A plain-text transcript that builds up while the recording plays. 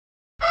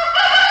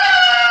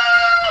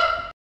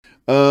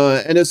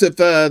And as if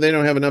they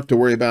don't have enough to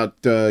worry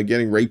about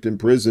getting raped in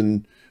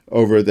prison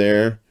over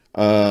there.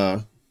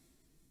 An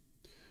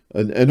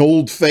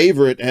old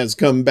favorite has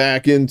come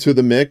back into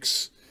the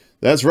mix.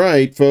 That's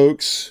right,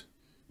 folks.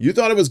 You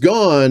thought it was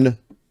gone,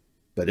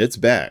 but it's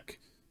back.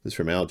 This is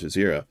from Al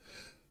Jazeera.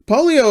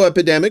 Polio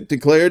epidemic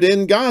declared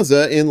in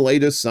Gaza in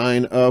latest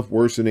sign of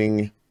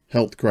worsening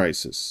health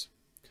crisis.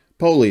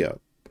 Polio.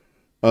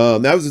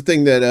 That was the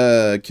thing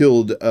that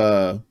killed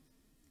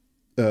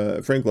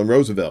Franklin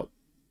Roosevelt.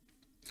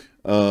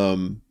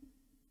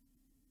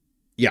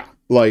 Yeah,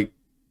 like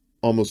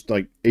almost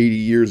like 80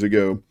 years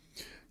ago.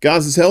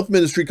 Gaza's health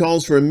ministry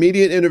calls for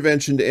immediate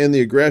intervention to end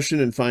the aggression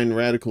and find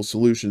radical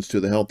solutions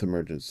to the health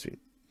emergency.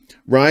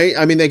 Right?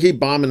 I mean, they keep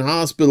bombing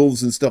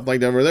hospitals and stuff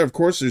like that over there. Of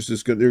course,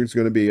 there's going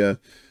to be a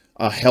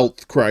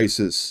health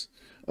crisis.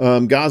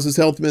 Gaza's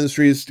health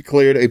ministry has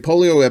declared a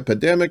polio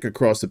epidemic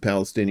across the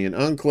Palestinian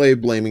enclave,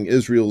 blaming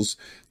Israel's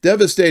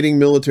devastating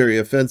military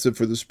offensive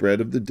for the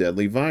spread of the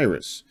deadly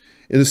virus.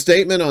 In a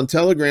statement on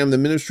Telegram, the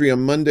ministry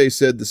on Monday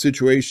said the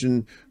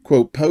situation,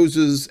 quote,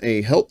 poses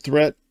a health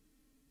threat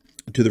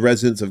to the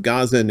residents of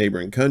Gaza and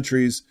neighboring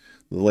countries,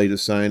 the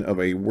latest sign of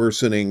a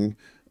worsening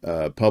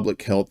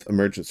public health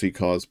emergency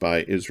caused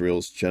by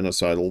Israel's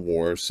genocidal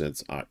war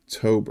since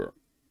October.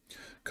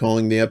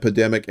 Calling the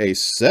epidemic a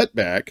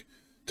setback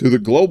to the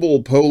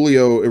global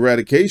polio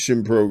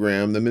eradication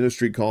program, the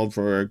ministry called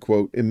for a,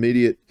 quote,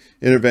 immediate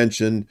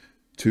intervention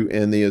to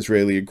end the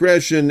Israeli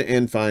aggression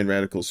and find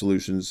radical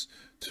solutions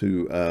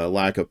to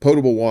lack of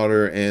potable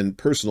water and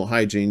personal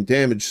hygiene,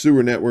 damaged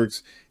sewer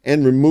networks,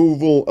 and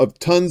removal of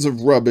tons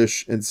of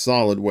rubbish and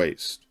solid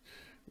waste.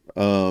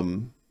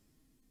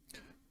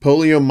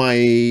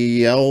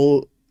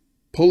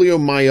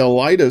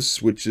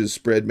 Poliomyelitis, which is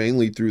spread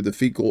mainly through the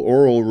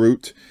fecal-oral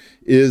route,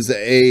 is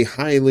a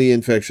highly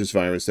infectious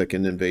virus that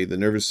can invade the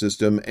nervous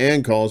system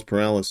and cause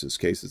paralysis.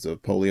 Cases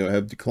of polio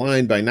have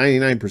declined by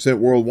 99%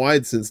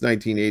 worldwide since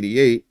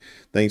 1988,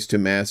 thanks to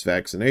mass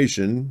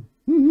vaccination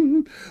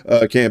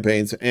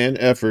campaigns and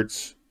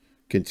efforts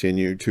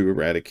continue to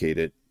eradicate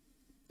it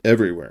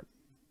everywhere.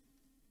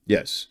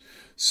 Yes.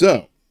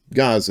 So,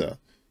 Gaza,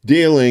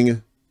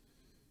 dealing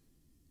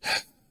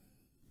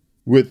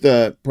with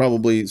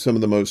probably some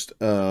of the most,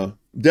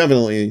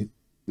 definitely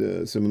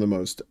some of the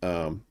most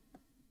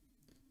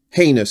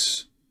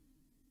heinous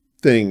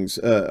things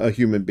a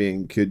human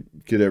being could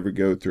ever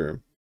go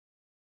through.